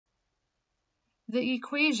The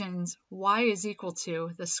equations y is equal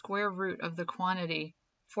to the square root of the quantity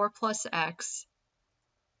 4 plus x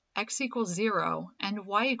equals 0, and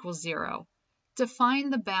y equals 0 define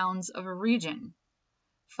the bounds of a region.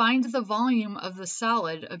 Find the volume of the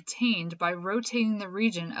solid obtained by rotating the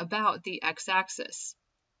region about the x-axis.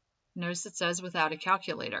 Notice it says without a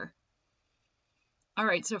calculator. All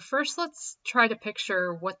right, so first let's try to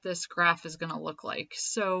picture what this graph is going to look like.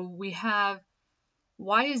 So we have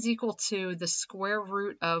y is equal to the square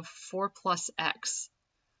root of 4 plus x.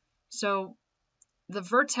 So the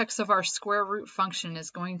vertex of our square root function is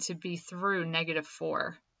going to be through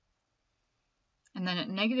 -4. And then at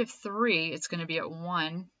 -3, it's going to be at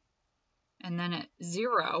 1. And then at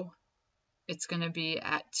 0, it's going to be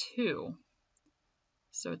at 2.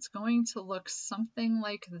 So it's going to look something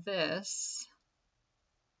like this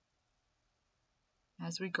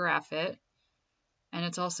as we graph it. And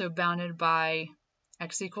it's also bounded by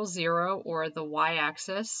x equals 0, or the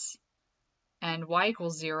y-axis, and y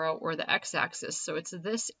equals 0, or the x-axis. So it's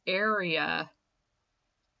this area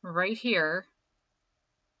right here,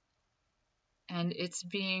 and it's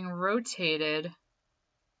being rotated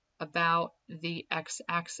about the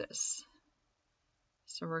x-axis.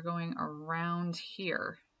 So we're going around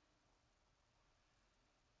here.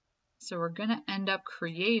 So we're going to end up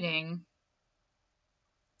creating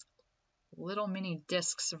little mini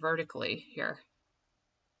discs vertically here.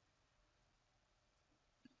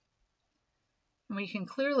 And we can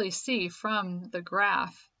clearly see from the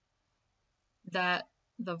graph that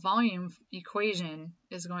the volume equation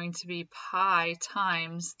is going to be pi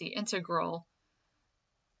times the integral.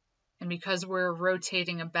 And because we're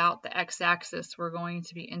rotating about the x-axis, we're going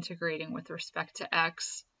to be integrating with respect to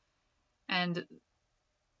x. And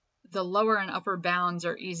the lower and upper bounds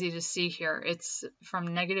are easy to see here. It's from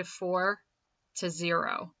 -4 to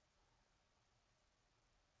 0.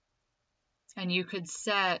 And you could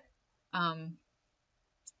set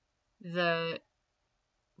the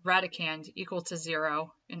radicand equal to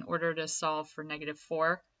 0 in order to solve for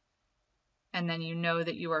 -4. And then you know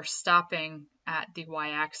that you are stopping at the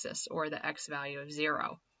y-axis, or the x value of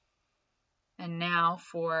 0. And now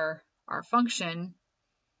for our function,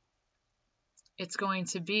 it's going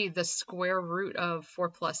to be the square root of 4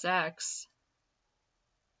 plus x.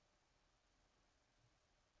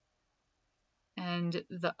 And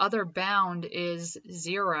the other bound is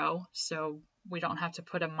 0, so we don't have to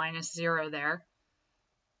put a -0 there.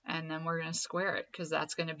 And then we're going to square it, because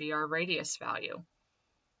that's going to be our radius value.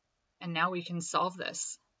 And now we can solve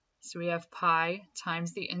this. So we have pi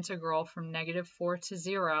times the integral from -4 to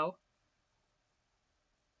 0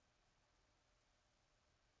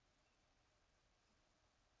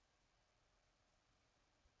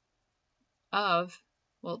 of,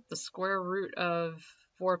 well, the square root of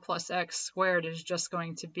 4 plus x squared is just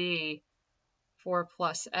going to be 4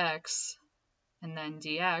 plus x and then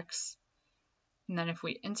dx. And then if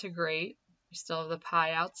we integrate, we still have the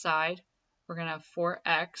pi outside. We're going to have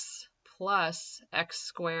 4x plus x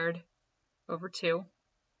squared over 2. And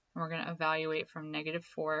we're going to evaluate from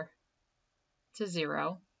 -4 to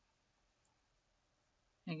 0.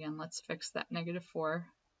 Again, let's fix that -4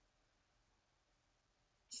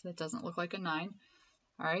 so that doesn't look like a 9.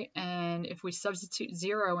 All right, and if we substitute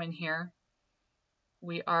 0 in here,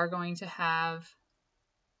 we are going to have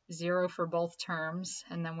 0 for both terms,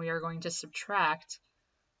 and then we are going to subtract.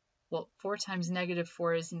 Well, 4 times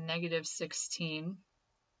 -4 is -16,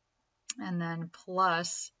 and then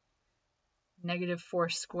plus -4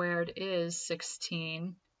 squared is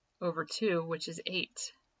 16 over 2, which is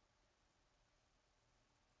 8.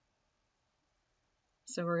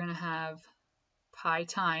 So we're going to have pi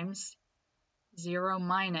times 0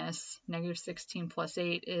 minus -16 plus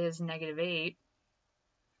 8 is -8,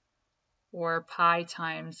 or pi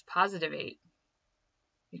times +8,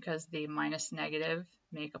 because the minus negative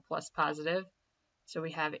make a plus positive. So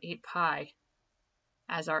we have 8 pi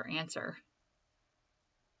as our answer,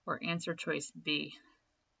 or answer choice B.